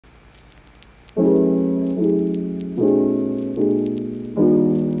Hi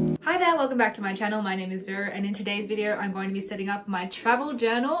there, welcome back to my channel. My name is Vero, and in today's video I'm going to be setting up my travel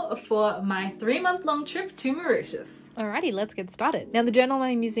journal for my 3-month-long trip to Mauritius. Alrighty, let's get started. Now the journal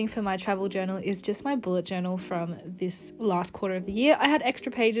I'm using for my travel journal is just my bullet journal from this last quarter of the year. I had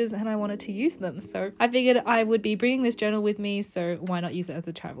extra pages and I wanted to use them, so I figured I would be bringing this journal with me, so why not use it as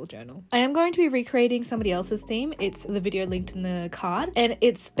a travel journal. I am going to be recreating somebody else's theme. It's the video linked in the card, and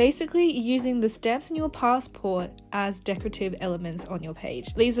it's basically using the stamps in your passport as decorative elements on your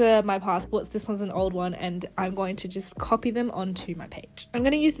page. These are my passports. This one's an old one, and I'm going to just copy them onto my page. I'm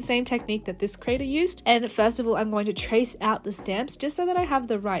going to use the same technique that this creator used, and first of all I'm going to trace out the stamps just so that I have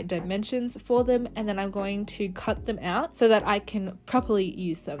the right dimensions for them, and then I'm going to cut them out so that I can properly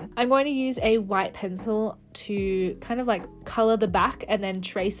use them. I'm going to use a white pencil to kind of like color the back and then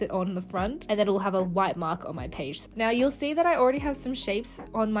trace it on the front, and then it'll have a white mark on my page. Now you'll see that I already have some shapes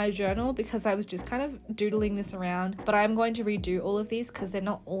on my journal because I was just kind of doodling this around, but I'm going to redo all of these because they're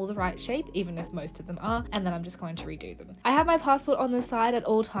not all the right shape, even if most of them are, and then I'm just going to redo them. I have my passport on the side at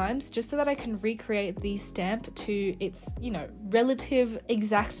all times just so that I can recreate the stamp to its, relative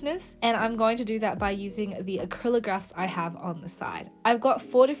exactness, and I'm going to do that by using the acrylographs I have on the side. I've got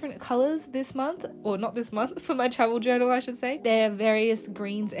 4 different colors this month, or not this month, for my travel journal I should say. They're various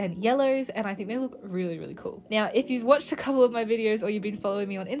greens and yellows, and I think they look really, really cool. Now if you've watched a couple of my videos or you've been following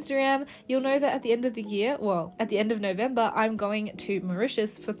me on Instagram, you'll know that at the end of the year, well, at the end of November, I'm going to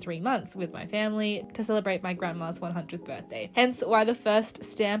Mauritius for 3 months with my family to celebrate my grandma's 100th birthday. Hence why the first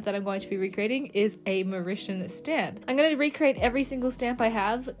stamp that I'm going to be recreating is a Mauritian stamp. I'm going to recreate every single stamp I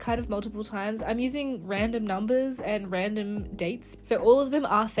have kind of multiple times. I'm using random numbers and random dates, so all of them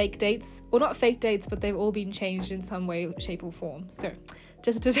are fake dates, or not fake dates, but they've all been changed in some way, shape or form, so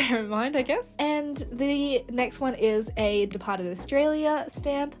just to bear in mind, I guess. And the next one is a Departed Australia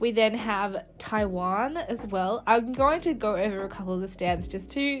stamp. We then have Taiwan as well. I'm going to go over a couple of the stamps just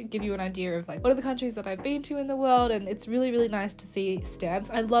to give you an idea of like what are the countries that I've been to in the world, and it's really, really nice to see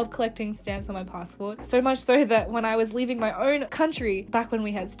stamps. I love collecting stamps on my passport, so much so that when I was leaving my own country, back when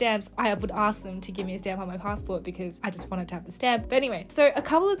we had stamps, I would ask them to give me a stamp on my passport because I just wanted to have the stamp. But anyway, so a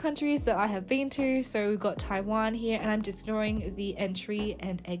couple of countries that I have been to. So we've got Taiwan here, and I'm just drawing the entry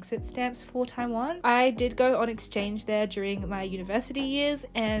and exit stamps for Taiwan. I did go on exchange there during my university years,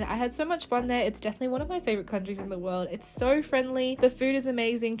 and I had so much fun there. It's definitely one of my favorite countries in the world. It's so friendly, the food is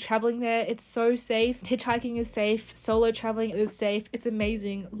amazing, traveling there it's so safe, hitchhiking is safe, solo traveling is safe. It's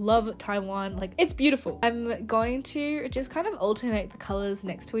amazing. Love Taiwan. Like, it's beautiful. I'm going to just kind of alternate the colors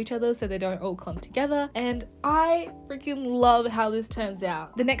next to each other so they don't all clump together, and I freaking love how this turns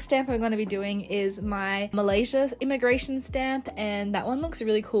out. The next stamp I'm going to be doing is my Malaysia immigration stamp, and that one looks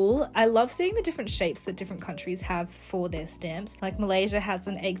really cool. I love seeing the different shapes that different countries have for their stamps. Like Malaysia has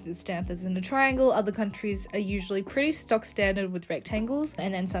an exit stamp that's in a triangle, other countries are usually pretty stock standard with rectangles,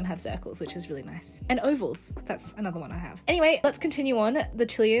 and then some have circles, which is really nice. And ovals, that's another one I have. Anyway, let's continue on. The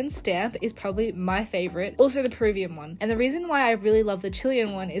Chilean stamp is probably my favorite, also the Peruvian one. And the reason why I really love the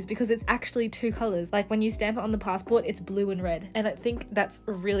Chilean one is because it's actually 2 colors. Like when you stamp it on the passport, it's blue and red, and I think that's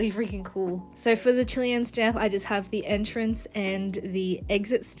really freaking cool. So for the Chilean stamp, I just have the entrance and the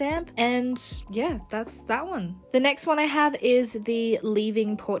exit stamp, and yeah, that's that one. The next one I have is the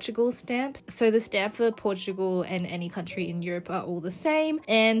leaving Portugal stamp. So the stamp for Portugal and any country in Europe are all the same,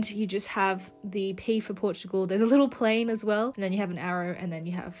 and you just have the P for Portugal. There's a little plane as well, and then you have an arrow, and then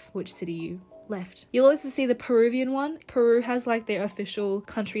you have which city you left. You'll also see the Peruvian one. Peru has like their official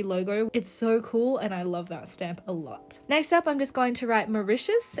country logo. It's so cool, and I love that stamp a lot. Next up, I'm just going to write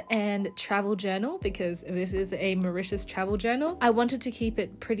Mauritius and travel journal because this is a Mauritius travel journal. I wanted to keep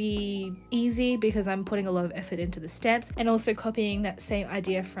it pretty easy because I'm putting a lot of effort into the stamps, and also copying that same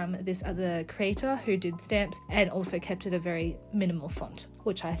idea from this other creator who did stamps and also kept it a very minimal font,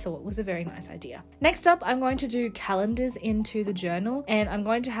 which I thought was a very nice idea. Next up, I'm going to do calendars into the journal, and I'm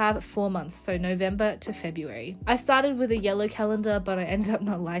going to have 4 months, so November to February. I started with a yellow calendar, but I ended up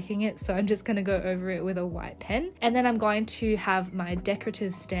not liking it, so I'm just going to go over it with a white pen, and then I'm going to have my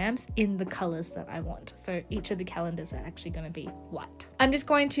decorative stamps in the colors that I want. So each of the calendars are actually going to be white. I'm just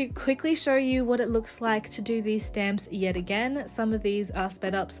going to quickly show you what it looks like to do these stamps yet again. Some of these are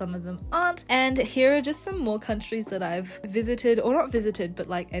sped up, some of them aren't, and here are just some more countries that I've visited, or not visited, but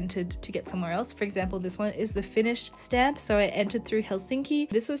like entered to get somewhere else. For example, this one is the Finnish stamp, so I entered through Helsinki.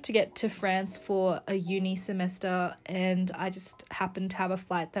 This was to get to France for a uni semester, and I just happened to have a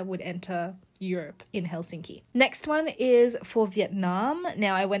flight that would enter Europe in Helsinki. Next one is for Vietnam.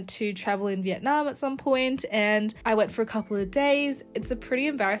 Now I went to travel in Vietnam at some point and I went for a couple of days. It's a pretty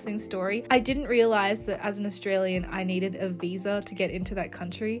embarrassing story. I didn't realize that as an Australian I needed a visa to get into that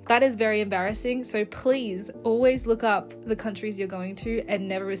country. That is very embarrassing, so please always look up the countries you're going to and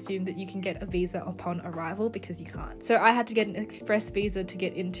never assume that you can get a visa upon arrival, because you can't. So I had to get an express visa to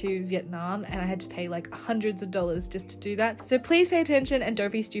get into Vietnam and I had to pay like hundreds of dollars just to do that. So please pay attention and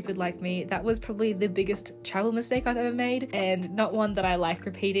don't be stupid like me. That was probably the biggest travel mistake I've ever made, and not one that I like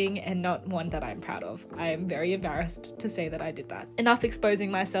repeating and not one that I'm proud of. I am very embarrassed to say that I did that. Enough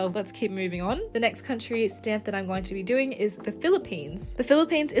exposing myself, let's keep moving on. The next country stamp that I'm going to be doing is the Philippines. The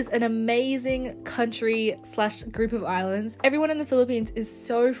Philippines is an amazing country slash group of islands. Everyone in the Philippines is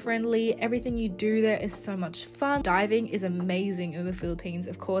so friendly. Everything you do there is so much fun. Diving is amazing in the Philippines.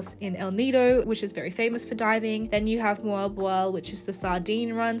 Of course, in El Nido, which is very famous for diving. Then you have Moalboal, which is the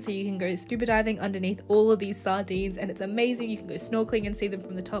sardine run, so you can go scuba diving underneath all of these sardines and it's amazing. You can go snorkeling and see them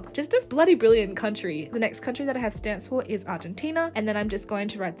from the top. Just a bloody brilliant country. The next country that I have stamps for is Argentina, and then I'm just going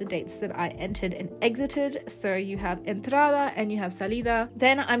to write the dates that I entered and exited. So you have entrada and you have salida.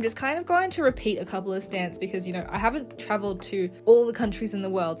 Then I'm just kind of going to repeat a couple of stamps because, you know, I haven't traveled to all the countries in the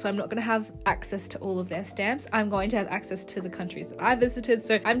world, so I'm not going to have access to all of their stamps. I'm going to have access to the countries that I visited,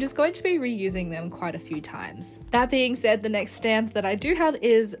 so I'm just going to be reusing them quite a few times. That being said, the next stamp that I do have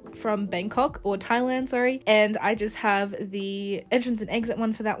is from Bangkok, or Thailand, sorry, and I just have the entrance and exit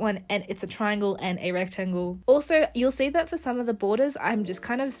one for that one, and it's a triangle and a rectangle. Also, you'll see that for some of the borders I'm just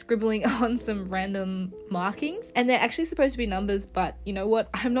kind of scribbling on some random markings, and they're actually supposed to be numbers, but you know what,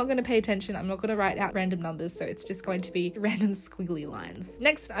 I'm not going to pay attention. I'm not going to write out random numbers, so it's just going to be random squiggly lines.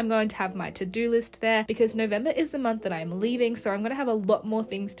 Next, I'm going to have my to-do list there because November is the month that I'm leaving, so I'm going to have a lot more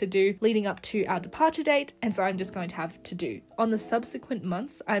things to do leading up to our departure date, and so I'm just going to have to do. On the subsequent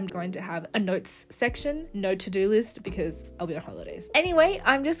months, I'm going to have a notes section, no to-do list, because I'll be on holidays. Anyway,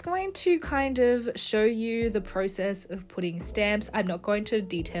 I'm just going to kind of show you the process of putting stamps. I'm not going to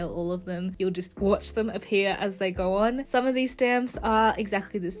detail all of them. You'll just watch them appear as they go on. Some of these stamps are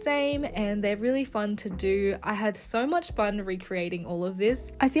exactly the same and they're really fun to do. I had so much fun recreating all of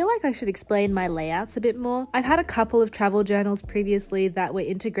this. I feel like I should explain my layouts a bit more. I've had a couple of travel journals previously that were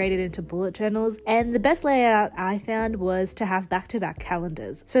integrated into bullet journals, and the best layout I found was to have back-to-back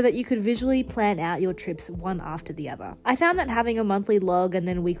calendars so that you could visually plan out your trips one after the other. I found that having a monthly log and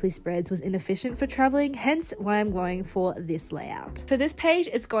then weekly spreads was inefficient for traveling, hence why I'm going for this layout. For this page,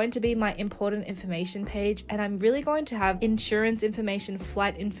 it's going to be my important information page, and I'm really going to have insurance information,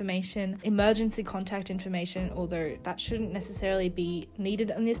 flight information, emergency contact information, although that shouldn't necessarily be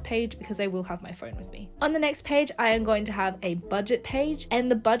needed on this page because I will have my phone with me. On the next page, I am going to have a budget page, and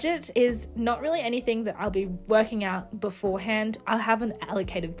the budget is not really anything that I'll be working out beforehand. I'll have an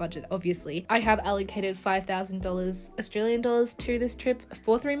allocated budget, obviously. I have allocated $5,000 Australian dollars to this trip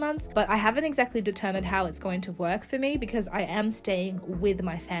for 3 months, but I haven't exactly determined how it's going to work for me because I am staying with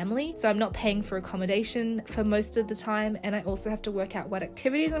my family, so I'm not paying for accommodation for most of the time, and I also have to work out what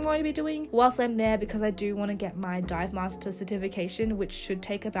activities I'm going to be doing whilst I'm there because I do want to get my dive master certification, which should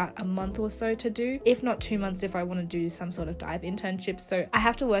take about a month or so to do, if not 2 months if I want to do some sort of dive internship. So I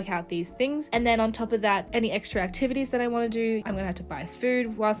have to work out these things, and then on top of that, any extra activities that I want to do, I'm gonna have to buy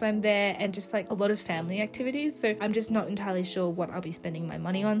food whilst I'm there, and just like a lot of family activities. So I'm just not entirely sure what I'll be spending my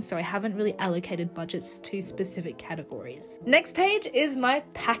money on, so I haven't really allocated budgets to specific categories. Next page is my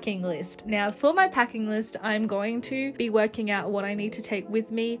packing list. Now for my packing list, I'm going to be working out what I need to take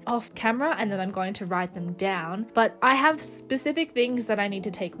with me off camera, and then I'm going to write them down, but I have specific things that I need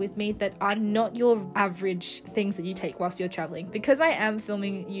to take with me that are not your average things that you take whilst you're traveling. Because I am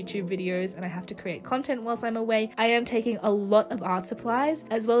filming YouTube videos and I have to create content whilst I'm away, I am taking a lot of art supplies,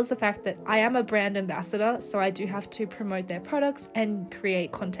 as well as the fact that I am a brand ambassador, so I do have to promote their products and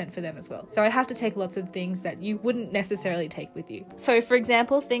create content for them as well. So I have to take lots of things that you wouldn't necessarily take with you. So for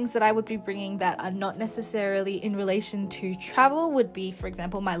example, things that I would be bringing that are not necessarily in relation to travel would be, for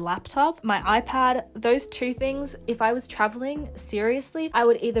example, my laptop, my iPad. Those two things, if I was traveling seriously, I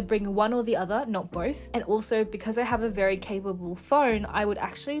would either bring one or the other, not both. And also because I have a very capable phone, I would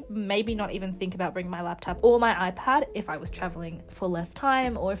actually maybe not even think about bringing my laptop or my iPad if I was traveling for less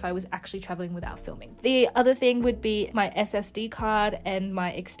time or if I was actually traveling without filming. The other thing would be my SSD card and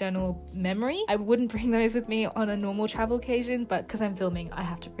my external memory. I wouldn't bring those with me on a normal travel occasion, but because I'm filming, I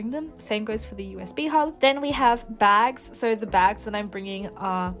have to bring them. Same goes for the USB hub. Then we have bags. So the bags that I'm bringing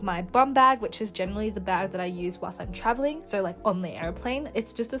are my bum bag, which is generally the bag that I use whilst I'm traveling. So like on the airplane,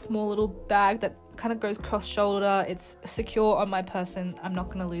 it's just a small little bag that kind of goes cross shoulder. It's secure on my person. I'm not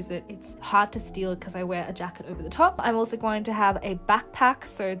going to lose it. It's hard to steal because I wear a jacket over the top. I'm also going to have a backpack.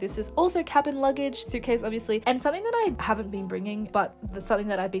 So this is also cabin luggage, suitcase obviously. And something that I haven't been bringing, but that's something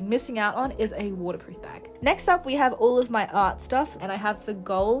that I've been missing out on, is a waterproof bag. Next up, we have all of my art stuff, and I have the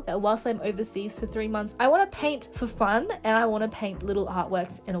goal that whilst I'm overseas for 3 months, I want to paint for fun, and I want to paint little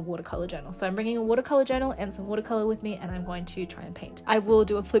artworks in a watercolor journal. So I'm bringing a watercolor journal and some watercolor with me, and I'm going to try and paint. I will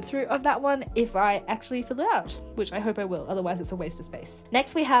do a flip through of that one if I actually fill it out, which I hope I will, otherwise it's a waste of space.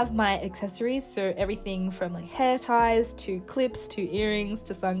 Next, we have my accessories, so everything from like hair ties to clips to earrings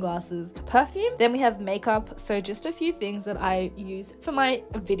to sunglasses to perfume. Then we have makeup, so just a few things that I use for my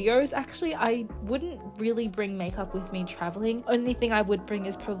videos. Actually, I wouldn't really bring makeup with me traveling. Only thing I would bring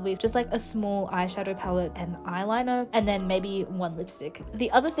is probably just like a small eyeshadow palette and eyeliner, and then maybe one lipstick. The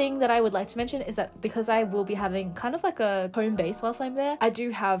other thing that I would like to mention is that because I will be having kind of like a home base whilst I'm there, I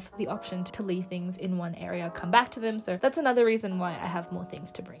do have the option to leave things in one area, come back to them, so that's another reason why I have more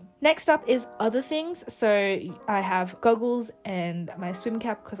things to bring. Next up is other things. So I have goggles and my swim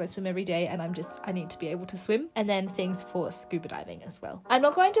cap because I swim every day and I need to be able to swim, and then things for scuba diving as well. I'm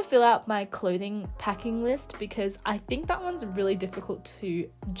not going to fill out my clothing packing list because I think that one's really difficult to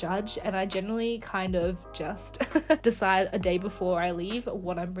judge, and I generally kind of just decide a day before I leave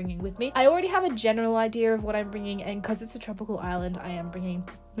what I'm bringing with me. I already have a general idea of what I'm bringing, and because it's a tropical island, I am bringing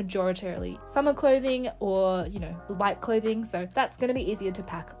majoritarily summer clothing or, you know, light clothing, so that's going to be easier to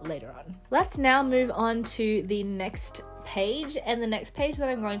pack later on. Let's now move on to the next page, and the next page that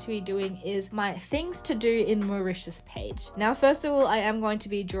I'm going to be doing is my things to do in Mauritius page. Now, first of all, I am going to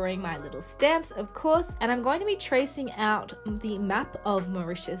be drawing my little stamps, of course, and I'm going to be tracing out the map of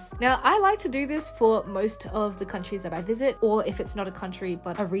Mauritius. Now, I like to do this for most of the countries that I visit, or if it's not a country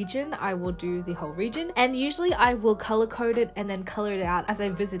but a region, I will do the whole region, and usually I will color code it and then color it out as I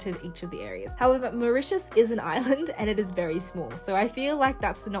visited each of the areas. However, Mauritius is an island and it is very small, so I feel like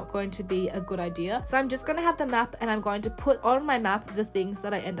that's not going to be a good idea. So I'm just going to have the map, and I'm going to put on my map the things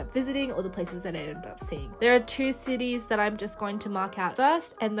that I end up visiting or the places that I end up seeing. There are 2 cities that I'm just going to mark out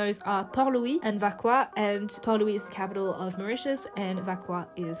first, and those are Port-Louis and Vacois, and Port-Louis is the capital of Mauritius, and Vacois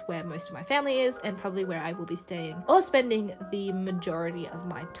is where most of my family is and probably where I will be staying or spending the majority of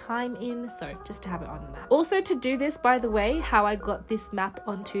my time in, so just to have it on the map. Also, to do this, by the way, how I got this map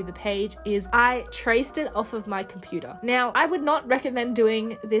onto the page is I traced it off of my computer. Now, I would not recommend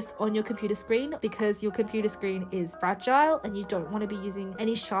doing this on your computer screen because your computer screen is fragile and you don't want to be using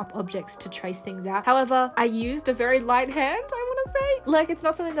any sharp objects to trace things out. However, I used a very light hand, I want to say. Like, it's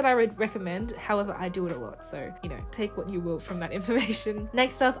not something that I would recommend. However, I do it a lot, so, you know, take what you will from that information.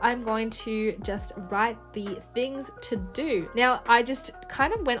 Next up, I'm going to just write the things to do. Now, I just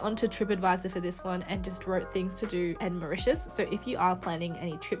kind of went onto TripAdvisor for this one and just wrote things to do in Mauritius. So if you are planning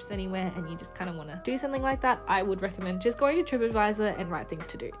any trips anywhere and you just kind of want to do something like that, I would recommend just going to TripAdvisor and write things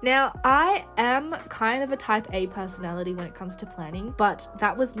to do. Now, I am kind of a type A personality when it comes to planning, but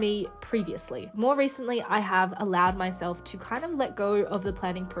that was me previously. More recently, I have allowed myself to kind of let go of the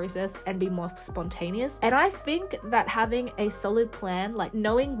planning process and be more spontaneous. And I think that having a solid plan, like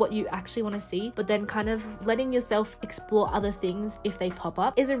knowing what you actually want to see, but then kind of letting yourself explore other things if they pop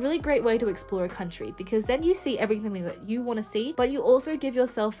up, is a really great way to explore a country, because then you see everything that you want to see, but you also give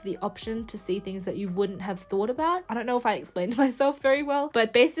yourself the option to see things that you wouldn't have thought about. I don't know if I explained myself very well,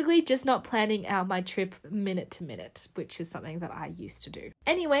 but basically just not planning out my trip minute to minute, which is something that I used to do.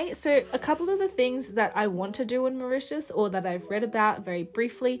 Anyway, so a couple of the things that I want to do in Mauritius, or that I've read about very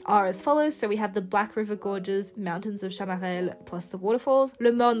briefly, are as follows. So we have the Black River Gorges, mountains of Chamarel plus the waterfalls,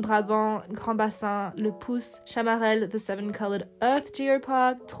 Le Morne Brabant, Grand Bassin, Le Pouce, Chamarel, the 7-colored Earth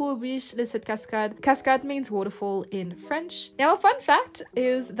Geopark, Troubiche, Les Sept Cascades. Cascade means waterfall in French. Now, a fun fact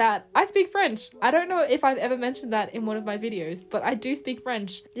is that I speak French. I don't know if I've ever mentioned that in one of my videos, but I do speak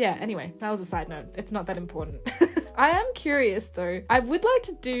French. Yeah, anyway, that was a side note. It's not that important. I am curious though. I would like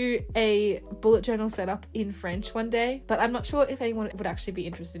to do a bullet journal setup in French one day, but I'm not sure if anyone would actually be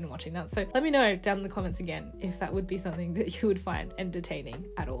interested in watching that. So let me know down in the comments again if that would be something that you would find entertaining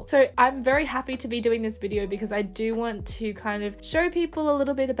at all. So I'm very happy to be doing this video because I do want to kind of show people a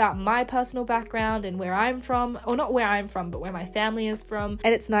little bit about my personal background and where I'm from, or not where I'm from, but where my family is from.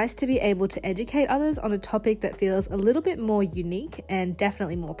 And it's nice to be able to educate others on a topic that feels a little bit more unique and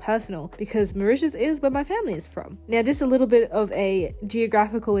definitely more personal, because Mauritius is where my family is from. Now, just a little bit of a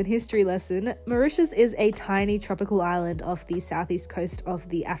geographical and history lesson. Mauritius is a tiny tropical island off the southeast coast of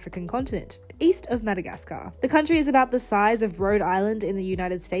the African continent, east of Madagascar. The country is about the size of Rhode Island in the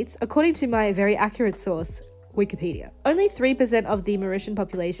United States, according to my very accurate source, Wikipedia. Only 3% of the Mauritian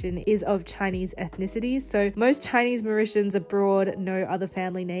population is of Chinese ethnicity, so most Chinese Mauritians abroad know other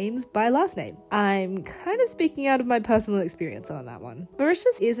family names by last name. I'm kind of speaking out of my personal experience on that one.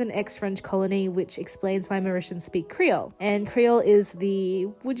 Mauritius is an ex-French colony, which explains why Mauritians speak Creole. And Creole is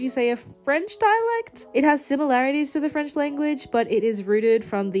would you say a French dialect? It has similarities to the French language, but it is rooted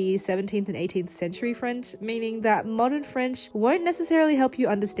from the 17th and 18th century French, meaning that modern French won't necessarily help you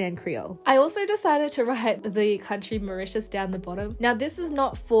understand Creole. I also decided to write the country Mauritius down the bottom. Now this is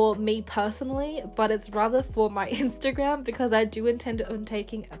not for me personally, but it's rather for my Instagram, because I do intend on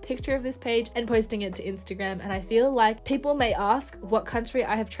taking a picture of this page and posting it to Instagram, and I feel like people may ask what country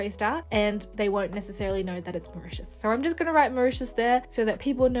I have traced out and they won't necessarily know that it's Mauritius. So I'm just going to write Mauritius there so that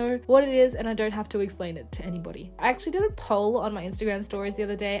people know what it is and I don't have to explain it to anybody. I actually did a poll on my Instagram stories the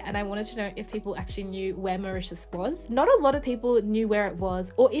other day and I wanted to know if people actually knew where Mauritius was. Not a lot of people knew where it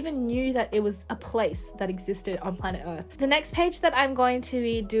was or even knew that it was a place that existed on planet Earth. The next page that I'm going to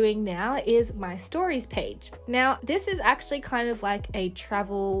be doing now is my stories page. Now this is actually kind of like a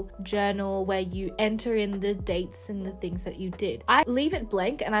travel journal where you enter in the dates and the things that you did. I leave it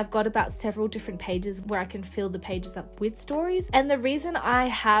blank and I've got about several different pages where I can fill the pages up with stories, and the reason I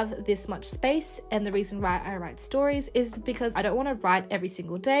have this much space and the reason why I write stories is because I don't want to write every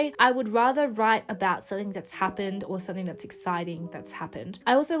single day. I would rather write about something that's happened or something that's exciting that's happened.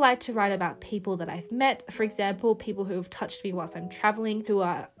 I also like to write about people that I've met, for example, people who have touched me whilst I'm traveling, who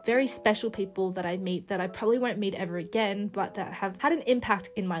are very special people that I meet that I probably won't meet ever again, but that have had an impact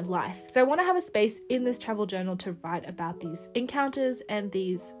in my life. So I want to have a space in this travel journal to write about these encounters and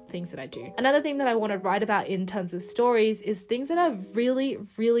these things that I do. Another thing that I want to write about in terms of stories is things that are really,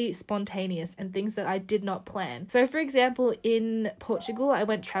 really spontaneous and things that I did not plan. So for example, in Portugal, I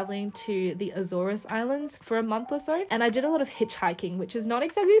went traveling to the Azores Islands for a month or so, and I did a lot of hitchhiking, which is not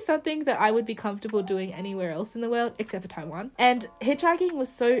exactly something that I would be comfortable doing anywhere else in the world except for Taiwan. And hitchhiking was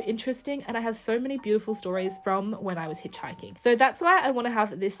so interesting and I have so many beautiful stories from when I was hitchhiking. So that's why I want to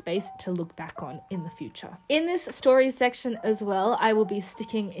have this space to look back on in the future. In this stories section as well, I will be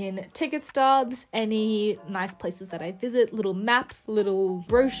sticking in ticket stubs, any nice places that I visit, little maps, little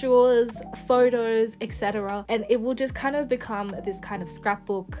brochures, photos, etc. And it will just kind of become this kind of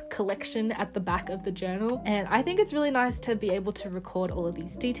scrapbook collection at the back of the journal. And I think it's really nice to be able to record all of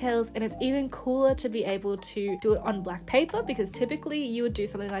these details, and it's even cooler to be able to do it on black paper, because typically you would do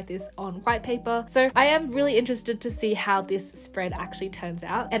something like this on white paper. So I am really interested to see how this spread actually turns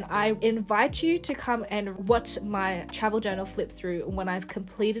out, and I invite you to come and watch my travel journal flip through when I've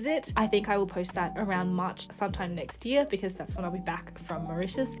completed it. I think I will post that around March sometime next year, because that's when I'll be back from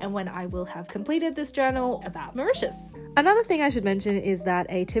Mauritius and when I will have completed this journal about Mauritius. Another thing I should mention is that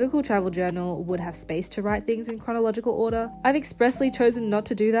a typical travel journal would have space to write things in chronological order. I've expressly chosen not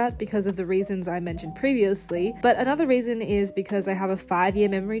to do that because of the reasons I mentioned previously, but another reason is because I have a 5-year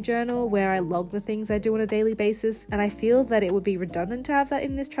memory journal where I log the things I do on a daily basis, and I feel that it would be redundant to have that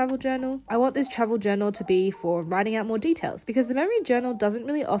in this travel journal. I want this travel journal to be for writing out more details, because the memory journal doesn't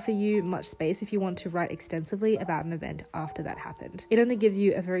really offer you much space if you want to write extensively about an event after that happened. It only gives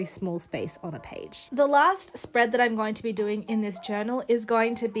you a very small space on a page. The last spread that I'm going to be doing in this journal is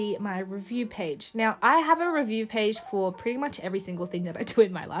going to be my review page. Now, I have a review page for pretty much every single thing that I do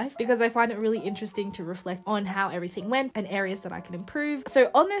in my life, because I find it really interesting to reflect on how everything went and areas that I can improve. So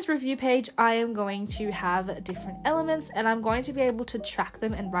on this review page, I am going to have different elements, and I'm going to be able to track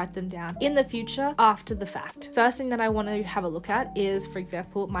them and write them down in the future after the fact. First thing that I want to have a look at is, for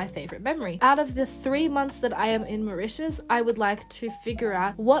example, my favorite memory. Out of the 3 months that I am in Mauritius, I would like to figure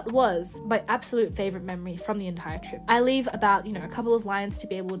out what was my absolute favorite memory from the entire trip. I leave about, a couple of lines to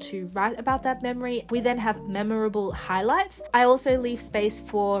be able to write about that memory. We then have memorable highlights. I also leave space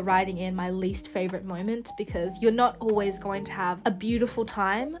for writing in my least favorite moment, because you're not always going to have a beautiful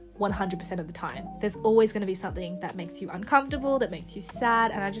time 100% of the time. There's always going to be something that makes you uncomfortable, that makes you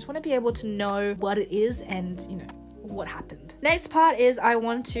sad, and I just want to be able to know what it is and, what happened. Next part is I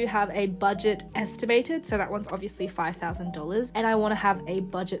want to have a budget estimated, so that one's obviously $5,000, and I want to have a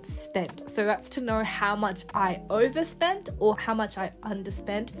budget spent, so that's to know how much I overspent or how much I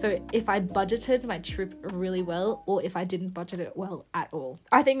underspent, so if I budgeted my trip really well or if I didn't budget it well at all.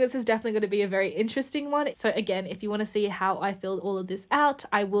 I think this is definitely going to be a very interesting one. So again, if you want to see how I filled all of this out,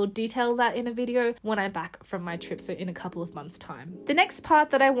 I will detail that in a video when I'm back from my trip, so in a couple of months time. The next part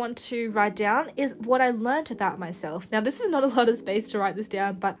that I want to write down is what I learned about myself. myself. Now this is not a lot of space to write this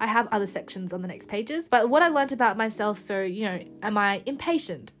down, but I have other sections on the next pages. But what I learned about myself, so you know, am I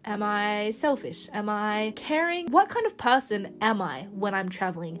impatient? Am I selfish? Am I caring? What kind of person am I when I'm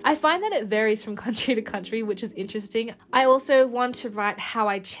traveling? I find that it varies from country to country, which is interesting. I also want to write how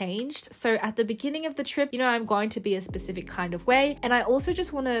I changed. So at the beginning of the trip, you know, I'm going to be a specific kind of way. And I also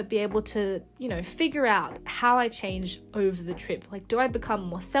just want to be able to, you know, figure out how I changed over the trip. Like, do I become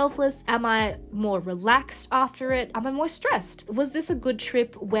more selfless? Am I more relaxed after it? Am I more stressed? Was this a good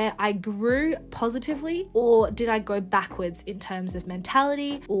trip where I grew positively, or did I go backwards in terms of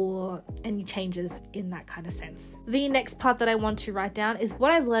mentality or any changes in that kind of sense? The next part that I want to write down is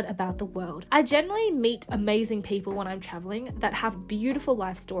what I learned about the world. I generally meet amazing people when I'm traveling that have beautiful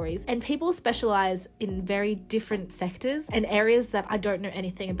life stories, and people specialize in very different sectors and areas that I don't know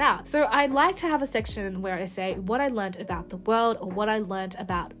anything about. So I like to have a section where I say what I learned about the world or what I learned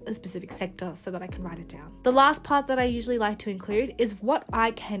about a specific sector so that I can write it down. The last part that I usually like to include is what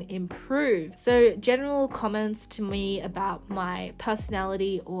I can improve. So general comments to me about my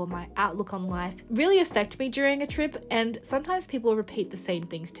personality or my outlook on life really affect me during a trip, and sometimes people repeat the same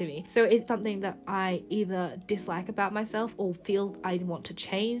things to me. So it's something that I either dislike about myself or feel I want to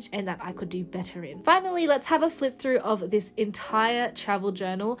change and that I could do better in. Finally, let's have a flip through of this entire travel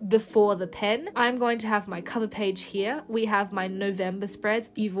journal before the pen. I'm going to have my cover page here. We have my November spreads.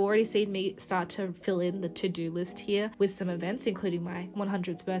 You've already seen me start to fill in the to-do list here with some events, including my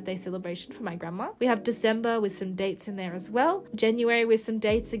 100th birthday celebration for my grandma. We have December with some dates in there as well. January with some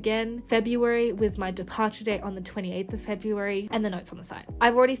dates again. February with my departure date on the 28th of February and the notes on the side.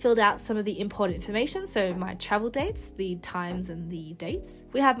 I've already filled out some of the important information, so my travel dates, the times and the dates.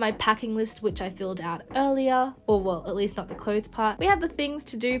 We have my packing list, which I filled out earlier, or well, at least not the clothes part. We have the things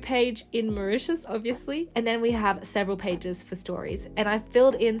to do page in Mauritius, obviously, and then we have several pages for stories, and I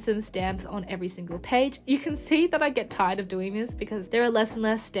filled in some stamps on every single page. You can see that I get tired of doing this because there are less and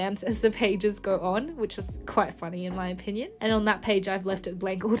less stamps as the pages go on, which is quite funny in my opinion. And on that page, I've left it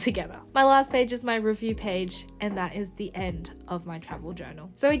blank altogether. My last page is my review page, and that is the end of my travel journal.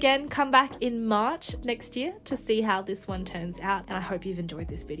 So again, come back in March next year to see how this one turns out, and I hope you've enjoyed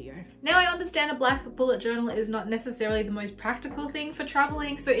this video. Now I understand a black bullet journal is not necessarily the most practical thing for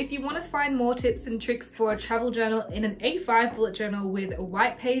traveling, so if you want to find more tips and tricks for a travel journal in an A5 bullet journal with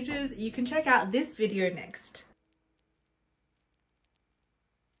white pages, you can check out this video next.